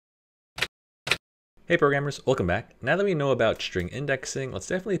Hey programmers, welcome back. Now that we know about string indexing, let's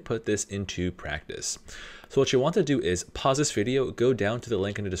definitely put this into practice. So what you want to do is pause this video, go down to the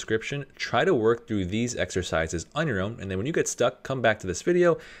link in the description, try to work through these exercises on your own, and then when you get stuck, come back to this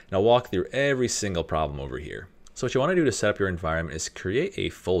video and I'll walk through every single problem over here. So what you want to do to set up your environment is create a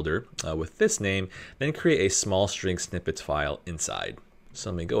folder with this name, then create a small string snippets file inside.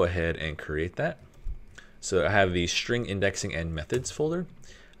 So let me go ahead and create that. So I have the string indexing and methods folder.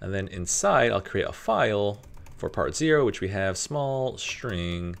 And then inside, I'll create a file for part 0, which we have small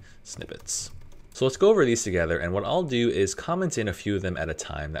string snippets. So let's go over these together. And what I'll do is comment in a few of them at a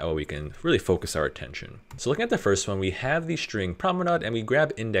time. That way we can really focus our attention. So looking at the first one, we have the string promenade and we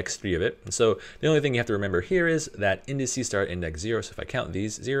grab index 3 of it. And so the only thing you have to remember here is that indices start at index 0. So if I count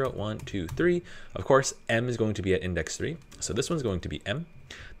these 0, 1, 2, 3, of course, M is going to be at index 3. So this one's going to be M.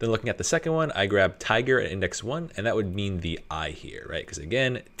 Then looking at the second one, I grab tiger at index 1, and that would mean the I here, right? Because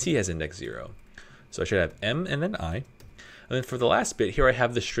again, T has index 0. So I should have M and then I. And then for the last bit, here I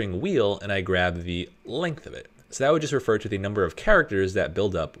have the string wheel, and I grab the length of it. So that would just refer to the number of characters that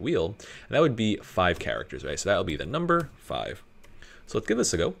build up wheel, and that would be 5 characters, right? So that will be the number 5. So let's give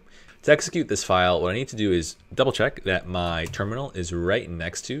this a go. To execute this file, what I need to do is double check that my terminal is right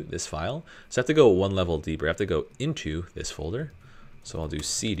next to this file. So I have to go one level deeper. I have to go into this folder. So I'll do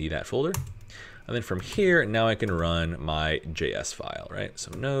cd that folder. And then from here, now I can run my JS file, right?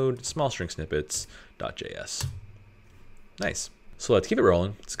 So node small string snippets.js. Nice. So let's keep it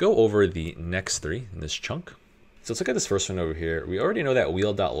rolling. Let's go over the next 3 in this chunk. So let's look at this first one over here. We already know that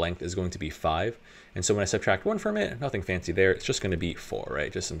wheel.length is going to be 5. And so when I subtract 1 from it, nothing fancy there. It's just going to be 4,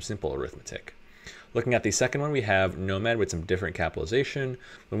 right? Just some simple arithmetic. Looking at the second one, we have nomad with some different capitalization.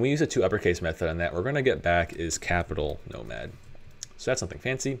 When we use a toUppercase method on that, we're going to get back is capital nomad. So that's something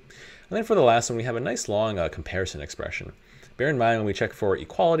fancy. And then for the last one, we have a nice long comparison expression. Bear in mind when we check for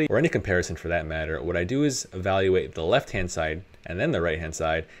equality, or any comparison for that matter, what I do is evaluate the left-hand side and then the right-hand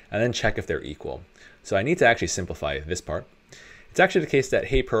side, and then check if they're equal. So I need to actually simplify this part. It's actually the case that,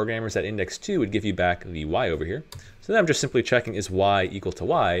 hey, programmers at index 2 would give you back the y over here. So then I'm just simply checking is y equal to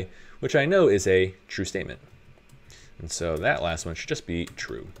y, which I know is a true statement. And so that last one should just be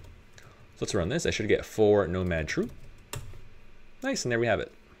true. So let's run this. I should get 4 nomad true. Nice, and there we have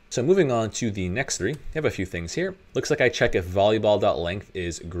it. So moving on to the next 3, I have a few things here. Looks like I check if volleyball.length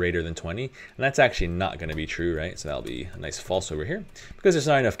is greater than 20, and that's actually not going to be true, right? So that'll be a nice false over here, because there's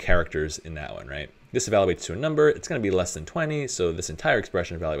not enough characters in that one, right? This evaluates to a number, it's going to be less than 20, so this entire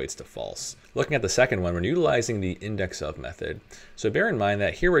expression evaluates to false. Looking at the second one, we're utilizing the index of method. So bear in mind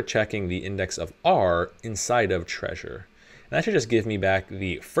that here we're checking the index of R inside of treasure. And that should just give me back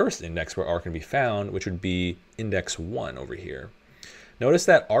the first index where R can be found, which would be index 1 over here. Notice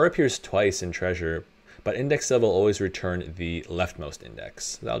that R appears twice in treasure, but index of will always return the leftmost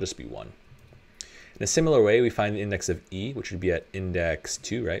index. That'll just be 1. In a similar way, we find the index of E, which would be at index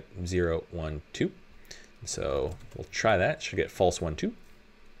 2, right? 0, 1, 2. So we'll try that. Should get false 1, 2.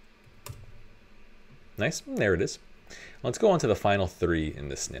 Nice, and there it is. Let's go on to the final 3 in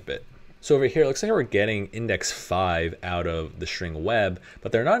this snippet. So over here, it looks like we're getting index 5 out of the string web,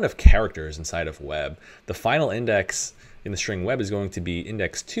 but there are not enough characters inside of web. The final index in the string web is going to be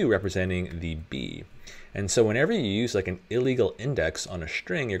index 2 representing the B. And so whenever you use like an illegal index on a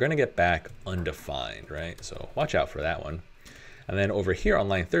string, you're going to get back undefined, right? So watch out for that one. And then over here on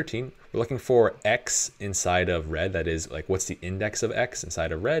line 13, we're looking for X inside of red. That is like, what's the index of X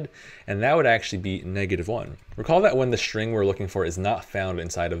inside of red? And that would actually be -1. Recall that when the string we're looking for is not found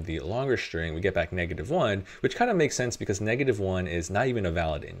inside of the longer string, we get back -1, which kind of makes sense because -1 is not even a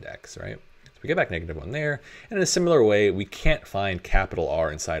valid index, right? We get back -1 there. And in a similar way, we can't find capital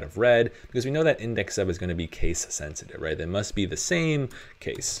R inside of red because we know that index of is going to be case sensitive, right? That must be the same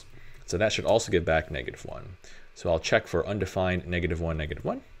case. So that should also give back -1. So I'll check for undefined -1,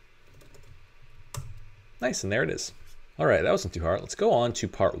 -1. Nice, and there it is. All right, that wasn't too hard. Let's go on to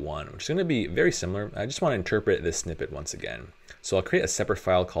part 1, which is going to be very similar. I just want to interpret this snippet once again. So I'll create a separate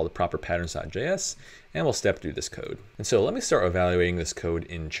file called properpatterns.js, and we'll step through this code. And so let me start evaluating this code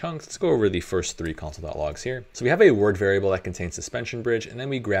in chunks. Let's go over the first 3 console.logs here. So we have a word variable that contains suspension bridge, and then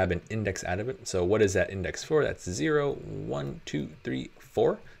we grab an index out of it. So what is that index for? That's 0, 1, 2, 3,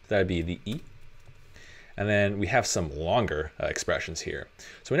 4. So that would be the E. And then we have some longer expressions here.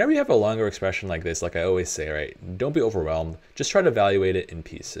 So whenever you have a longer expression like this, like I always say, right, don't be overwhelmed. Just try to evaluate it in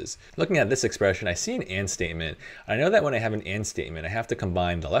pieces. Looking at this expression, I see an and statement. I know that when I have an and statement, I have to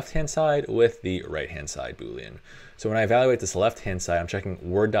combine the left-hand side with the right-hand side Boolean. So when I evaluate this left-hand side, I'm checking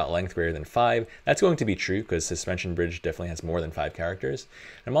word.length greater than 5. That's going to be true because suspension bridge definitely has more than 5 characters.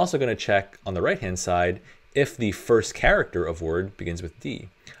 I'm also going to check on the right-hand side if the first character of word begins with D.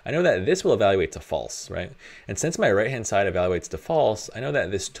 I know that this will evaluate to false, right? And since my right-hand side evaluates to false, I know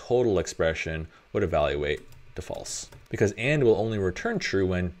that this total expression would evaluate to false, because and will only return true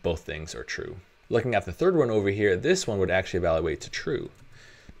when both things are true. Looking at the third one over here, this one would actually evaluate to true,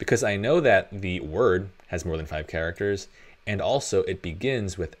 because I know that the word has more than 5 characters, and also it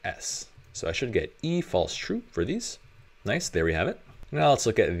begins with S. So I should get E false true for these. Nice, there we have it. Now let's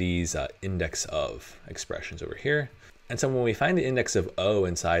look at these index of expressions over here. And so when we find the index of O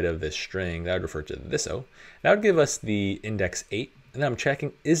inside of this string, that would refer to this O. That would give us the index 8. And then I'm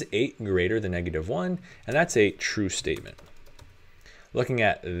checking, is 8 greater than -1? And that's a true statement. Looking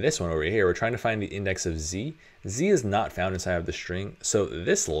at this one over here, we're trying to find the index of Z. Z is not found inside of the string. So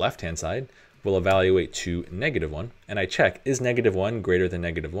this left-hand side will evaluate to -1. And I check, is -1 greater than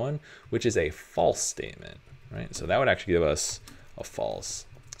 -1? Which is a false statement, right? So that would actually give us a false.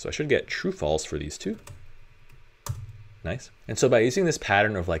 So I should get true false for these two. Nice. And so by using this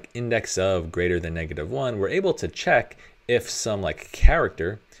pattern of like index of greater than -1, we're able to check if some like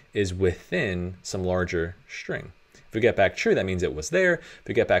character is within some larger string. If we get back true, that means it was there. If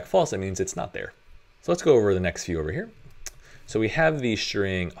we get back false, that means it's not there. So let's go over the next few over here. So we have the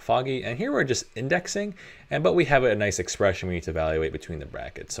string foggy, and here we're just indexing, but we have a nice expression we need to evaluate between the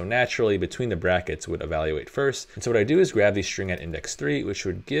brackets. So naturally, between the brackets would evaluate first. And so what I do is grab the string at index 3, which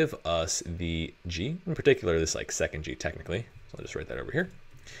would give us the G, in particular this like second G technically. So I'll just write that over here.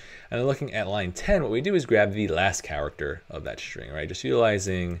 And then looking at line 10, what we do is grab the last character of that string, right? Just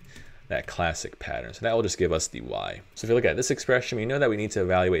utilizing that classic pattern. So that will just give us the Y. So if you look at this expression, we know that we need to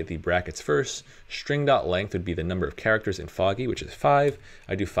evaluate the brackets first. String.length would be the number of characters in foggy, which is 5.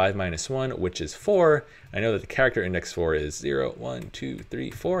 I do 5 minus 1, which is 4. I know that the character index 4 is 0, 1, 2, 3,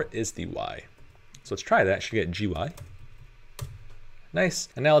 4 is the Y. So let's try that. I should get GY. Nice.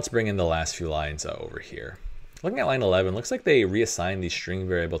 And now let's bring in the last few lines over here. Looking at line 11, looks like they reassigned the string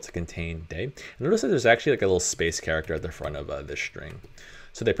variable to contain day. And notice that there's actually like a little space character at the front of this string.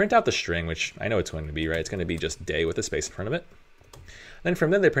 So they print out the string, which I know it's going to be, right? It's going to be just day with a space in front of it. Then from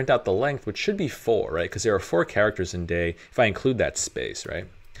there, they print out the length, which should be 4, right? Because there are 4 characters in day if I include that space, right?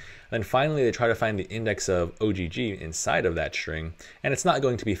 Then finally, they try to find the index of OGG inside of that string, and it's not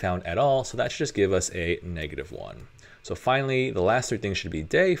going to be found at all, so that should just give us a -1. So finally, the last 3 things should be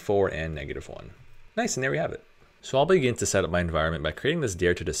day, 4, and -1. Nice, and there we have it. So I'll begin to set up my environment by creating this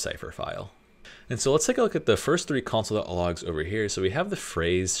dare to decipher file. And so let's take a look at the first 3 console.logs over here. So we have the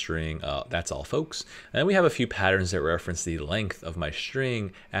phrase string, that's all folks. And then we have a few patterns that reference the length of my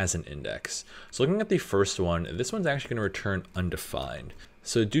string as an index. So looking at the first one, this one's actually going to return undefined.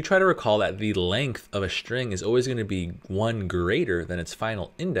 So do try to recall that the length of a string is always going to be 1 greater than its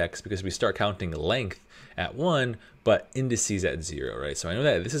final index, because we start counting length at 1, but indices at 0, right? So I know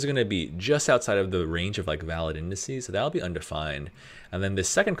that this is going to be just outside of the range of like valid indices, so that'll be undefined. And then this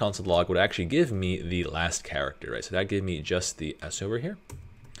second console log would actually give me the last character, right? So that gave me just the S over here.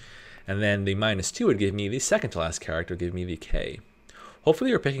 And then the -2 would give me the second to last character, give me the K.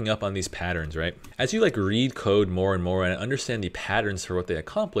 Hopefully you're picking up on these patterns, right? As you like read code more and more and understand the patterns for what they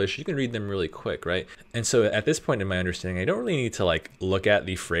accomplish, you can read them really quick, right? And so at this point in my understanding, I don't really need to like look at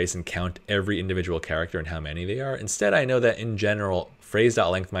the phrase and count every individual character and how many they are. Instead, I know that in general,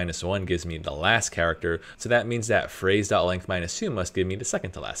 phrase.length -1 gives me the last character. So that means that phrase.length -2 must give me the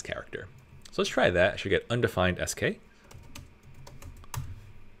second to last character. So let's try that. I should get undefined SK.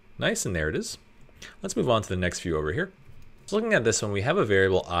 Nice, and there it is. Let's move on to the next few over here. So looking at this one, we have a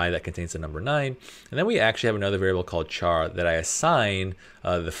variable I that contains the number 9, and then we actually have another variable called char that I assign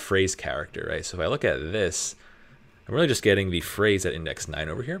the phrase character, right? So if I look at this, I'm really just getting the phrase at index 9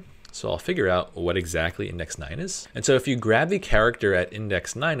 over here. So I'll figure out what exactly index 9 is. And so if you grab the character at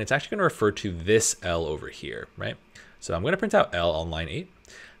index 9, it's actually going to refer to this L over here, right? So I'm going to print out L on line 8.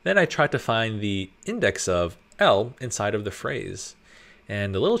 Then I try to find the index of L inside of the phrase.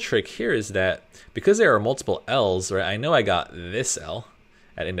 And the little trick here is that because there are multiple L's, right, I know I got this L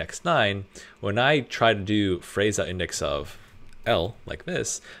at index 9. When I try to do phrase.index of L like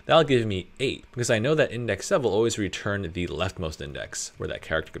this, that'll give me 8, because I know that index 7 will always return the leftmost index where that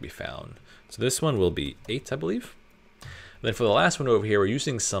character could be found. So this one will be 8, I believe. And then for the last one over here, we're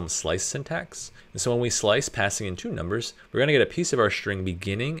using some slice syntax. And so when we slice passing in 2 numbers, we're going to get a piece of our string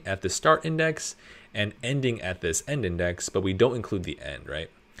beginning at the start index and ending at this end index, but we don't include the end, right?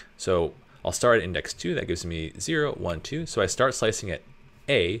 So I'll start at index 2, that gives me 0, 1, 2. So I start slicing at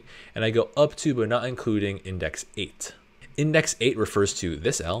A, and I go up to but not including index 8. Index 8 refers to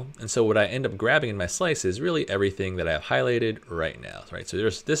this L, and so what I end up grabbing in my slice is really everything that I have highlighted right now, right? So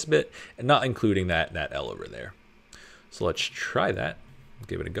there's this bit, and not including that L over there. So let's try that,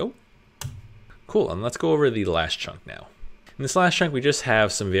 give it a go. Cool, and let's go over the last chunk now. In this last chunk, we just have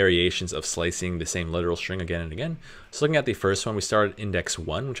some variations of slicing the same literal string again and again. So looking at the first one, we start at index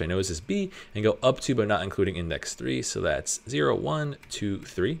 1, which I know is this B, and go up to but not including index 3. So that's 0, 1, 2,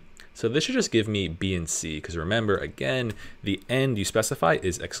 3. So this should just give me B and C, because remember, again, the end you specify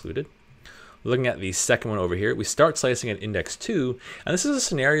is excluded. Looking at the second one over here, we start slicing at index 2, and this is a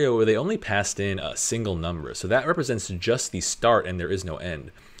scenario where they only passed in a single number. So that represents just the start and there is no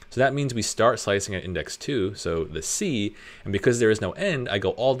end. So that means we start slicing at index 2, so the C, and because there is no end, I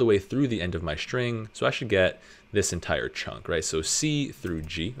go all the way through the end of my string, so I should get this entire chunk, right? So C through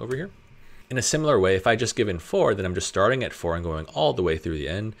G over here. In a similar way, if I just given 4, then I'm just starting at 4 and going all the way through the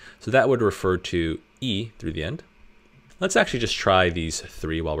end, so that would refer to E through the end. Let's actually just try these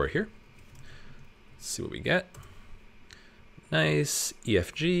 3 while we're here. Let's see what we get. Nice, E,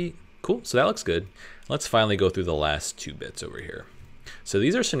 F, G, cool, so that looks good. Let's finally go through the last 2 bits over here. So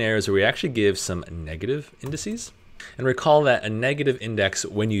these are scenarios where we actually give some negative indices. And recall that a negative index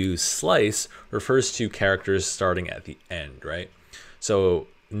when you use slice refers to characters starting at the end, right? So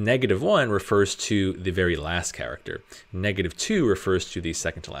 -1 refers to the very last character. -2 refers to the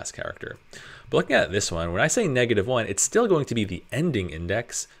second to last character. But looking at this one, when I say -1, it's still going to be the ending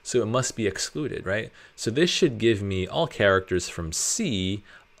index, so it must be excluded, right? So this should give me all characters from C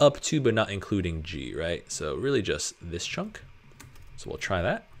up to but not including G, right? So really just this chunk. So we'll try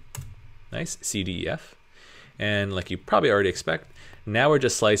that. Nice, C, D, E, F. And like you probably already expect, now we're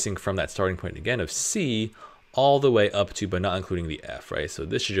just slicing from that starting point again of C all the way up to but not including the F, right? So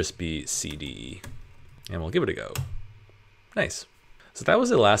this should just be C, D, E. And we'll give it a go. Nice. So that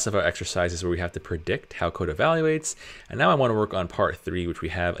was the last of our exercises where we have to predict how code evaluates. And now I want to work on part 3, which we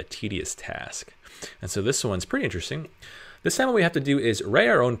have a tedious task. And so this one's pretty interesting. This time what we have to do is write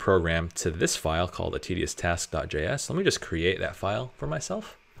our own program to this file called tedioustask.js. Let me just create that file for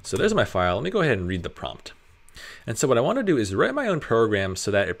myself. So there's my file. Let me go ahead and read the prompt. And so what I want to do is write my own program so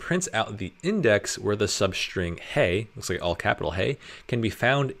that it prints out the index where the substring hey, looks like all capital hey, can be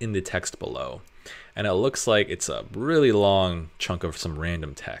found in the text below. And it looks like it's a really long chunk of some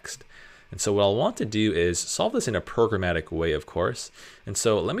random text. And so what I'll want to do is solve this in a programmatic way, of course. And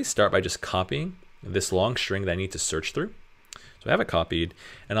so let me start by just copying this long string that I need to search through. So I have it copied,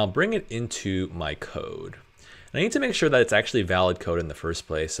 and I'll bring it into my code. And I need to make sure that it's actually valid code in the first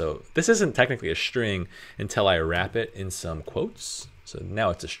place. So this isn't technically a string until I wrap it in some quotes. So now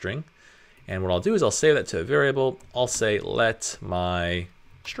it's a string. And what I'll do is I'll save that to a variable. I'll say let my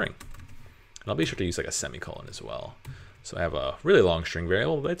string. And I'll be sure to use like a semicolon as well. So I have a really long string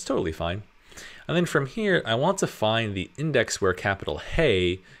variable, but it's totally fine. And then from here, I want to find the index where capital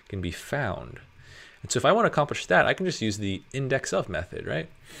hey can be found. And so if I want to accomplish that, I can just use the index of method, right?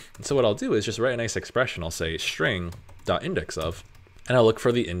 And so what I'll do is just write a nice expression. I'll say string.indexOf, and I'll look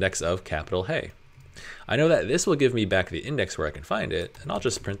for the index of capital hey. I know that this will give me back the index where I can find it, and I'll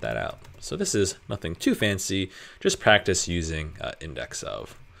just print that out. So this is nothing too fancy, just practice using index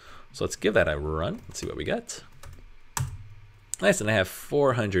of. So let's give that a run. Let's see what we get. Nice, and I have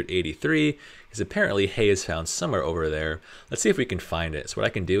 483, because apparently hey is found somewhere over there. Let's see if we can find it. So what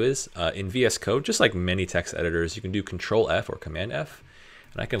I can do is, in VS Code, just like many text editors, you can do Control F or Command F,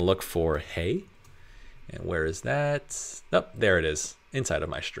 and I can look for hey. And where is that? Oh, there it is, inside of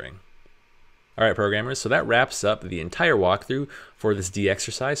my string. All right, programmers, so that wraps up the entire walkthrough for this D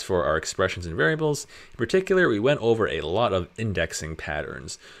exercise for our expressions and variables. In particular, we went over a lot of indexing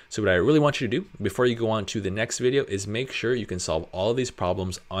patterns. So what I really want you to do before you go on to the next video is make sure you can solve all of these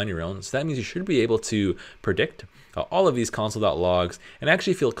problems on your own. So that means you should be able to predict all of these console.logs and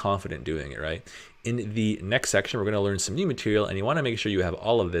actually feel confident doing it, right? In the next section, we're going to learn some new material, and you want to make sure you have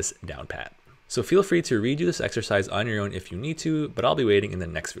all of this down pat. So feel free to redo this exercise on your own if you need to, but I'll be waiting in the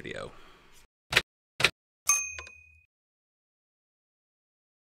next video.